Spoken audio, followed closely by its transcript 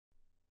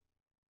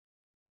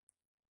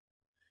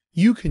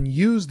You can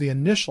use the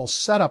initial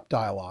setup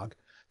dialog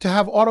to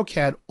have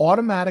AutoCAD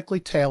automatically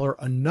tailor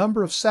a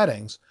number of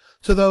settings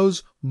to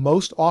those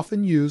most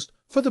often used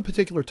for the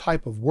particular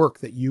type of work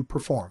that you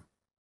perform.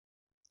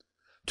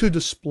 To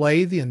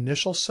display the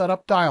initial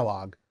setup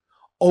dialog,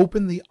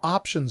 open the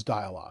Options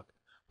dialog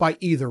by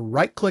either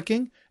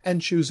right-clicking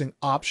and choosing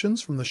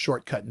Options from the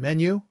shortcut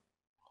menu,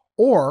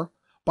 or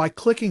by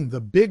clicking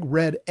the big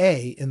red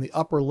A in the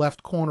upper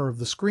left corner of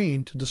the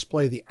screen to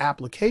display the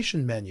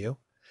Application menu,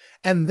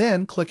 and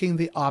then clicking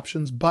the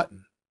Options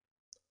button.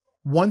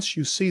 Once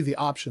you see the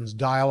Options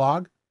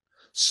dialog,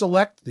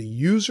 select the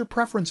User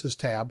Preferences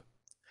tab,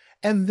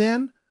 and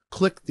then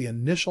click the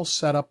Initial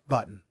Setup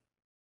button.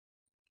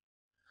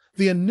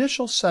 The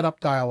Initial Setup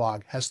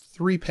dialog has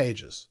 3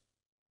 pages.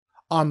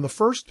 On the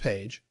first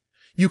page,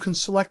 you can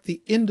select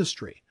the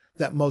industry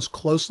that most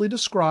closely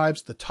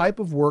describes the type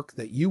of work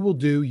that you will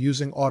do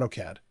using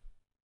AutoCAD.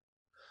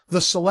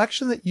 The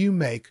selection that you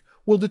make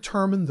will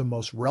determine the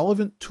most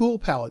relevant tool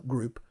palette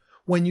group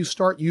when you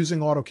start using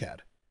AutoCAD.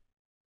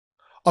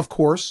 Of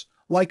course,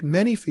 like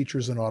many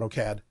features in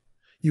AutoCAD,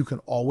 you can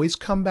always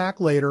come back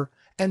later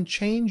and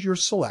change your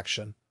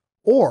selection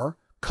or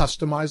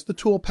customize the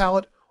tool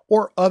palette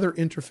or other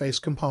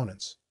interface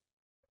components.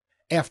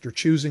 After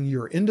choosing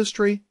your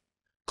industry,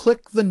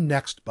 click the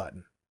Next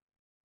button.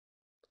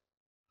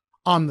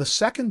 On the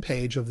second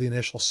page of the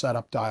initial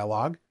setup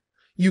dialog,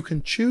 you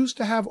can choose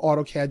to have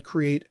AutoCAD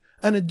create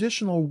an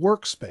additional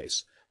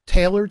workspace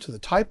tailored to the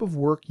type of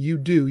work you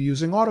do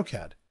using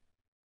AutoCAD.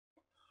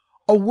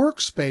 A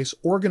workspace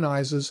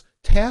organizes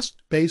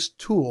task-based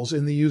tools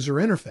in the user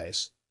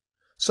interface,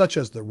 such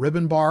as the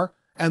ribbon bar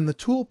and the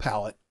tool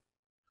palette,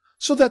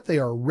 so that they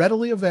are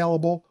readily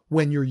available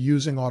when you're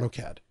using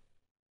AutoCAD.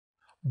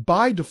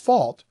 By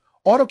default,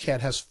 AutoCAD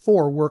has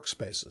 4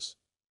 workspaces.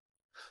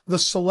 The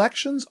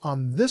selections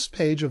on this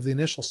page of the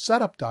initial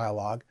setup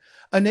dialog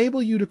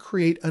enable you to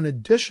create an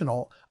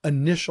additional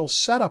initial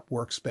setup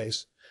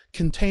workspace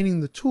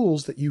containing the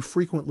tools that you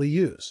frequently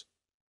use.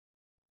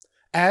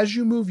 As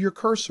you move your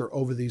cursor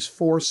over these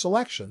 4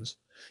 selections,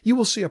 you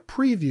will see a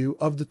preview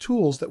of the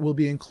tools that will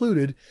be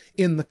included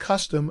in the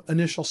custom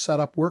initial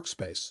setup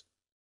workspace.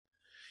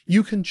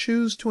 You can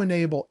choose to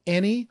enable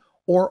any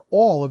or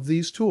all of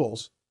these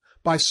tools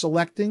by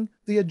selecting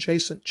the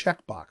adjacent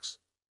checkbox.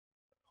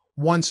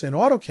 Once in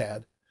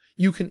AutoCAD,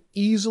 you can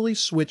easily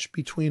switch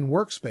between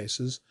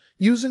workspaces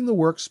using the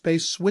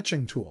workspace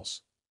switching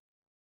tools.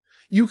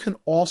 You can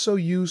also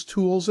use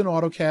tools in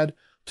AutoCAD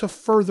to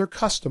further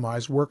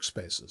customize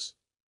workspaces.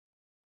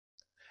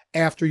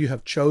 After you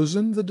have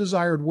chosen the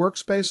desired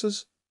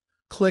workspaces,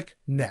 click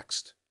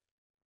Next.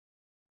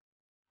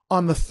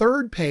 On the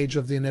third page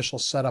of the initial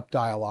setup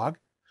dialog,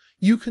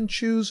 you can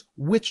choose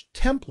which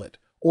template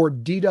or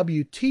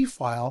DWT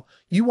file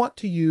you want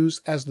to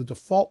use as the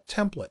default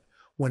template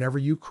whenever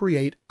you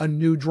create a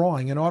new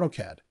drawing in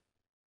AutoCAD.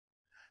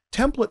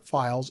 Template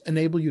files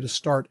enable you to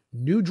start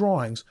new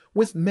drawings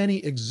with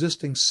many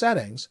existing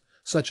settings,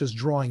 such as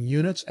drawing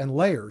units and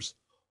layers,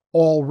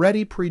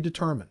 already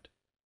predetermined.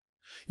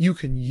 You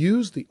can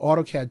use the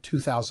AutoCAD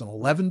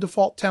 2011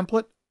 default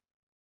template,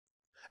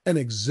 an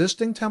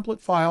existing template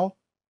file,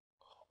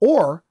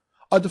 or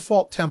a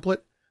default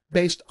template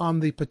based on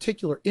the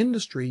particular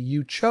industry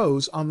you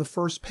chose on the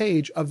first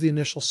page of the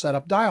initial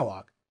setup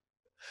dialog,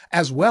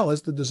 as well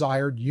as the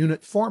desired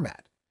unit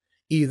format,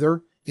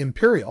 either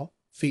imperial,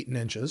 feet and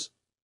inches,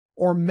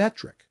 or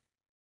metric.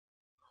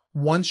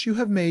 Once you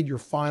have made your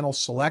final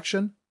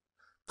selection,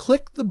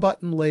 click the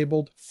button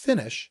labeled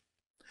Finish,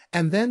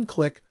 and then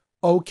click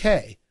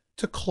OK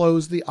to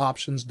close the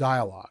Options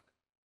dialog.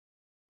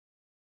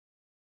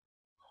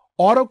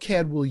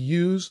 AutoCAD will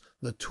use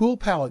the tool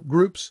palette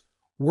groups,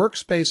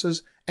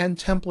 workspaces, and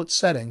template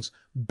settings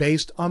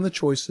based on the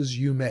choices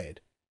you made.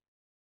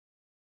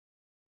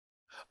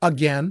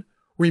 Again,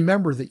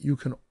 remember that you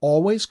can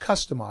always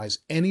customize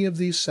any of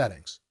these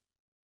settings.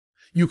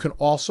 You can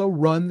also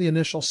run the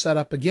initial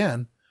setup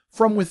again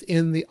from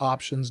within the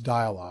Options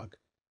dialog.